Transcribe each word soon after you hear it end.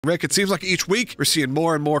Rick, it seems like each week we're seeing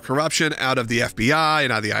more and more corruption out of the FBI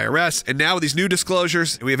and out of the IRS. And now with these new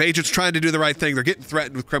disclosures, we have agents trying to do the right thing. They're getting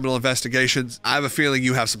threatened with criminal investigations. I have a feeling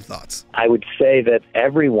you have some thoughts. I would say that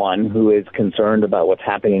everyone who is concerned about what's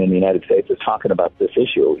happening in the United States is talking about this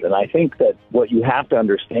issue. And I think that what you have to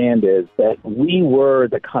understand is that we were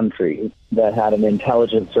the country that had an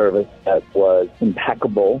intelligence service that was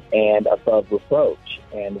impeccable and above reproach.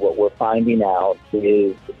 And what we're finding out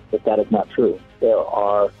is that that is not true. There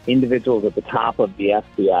are individuals at the top of the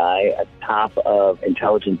FBI, at the top of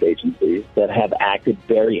intelligence agencies that have acted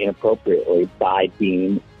very inappropriately by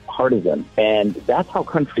being partisan. And that's how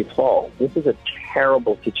countries fall. This is a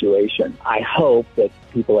terrible situation. I hope that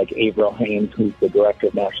people like Avril Haines, who's the director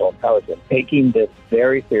of national intelligence, taking this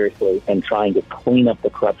very seriously and trying to clean up the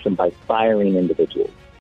corruption by firing individuals.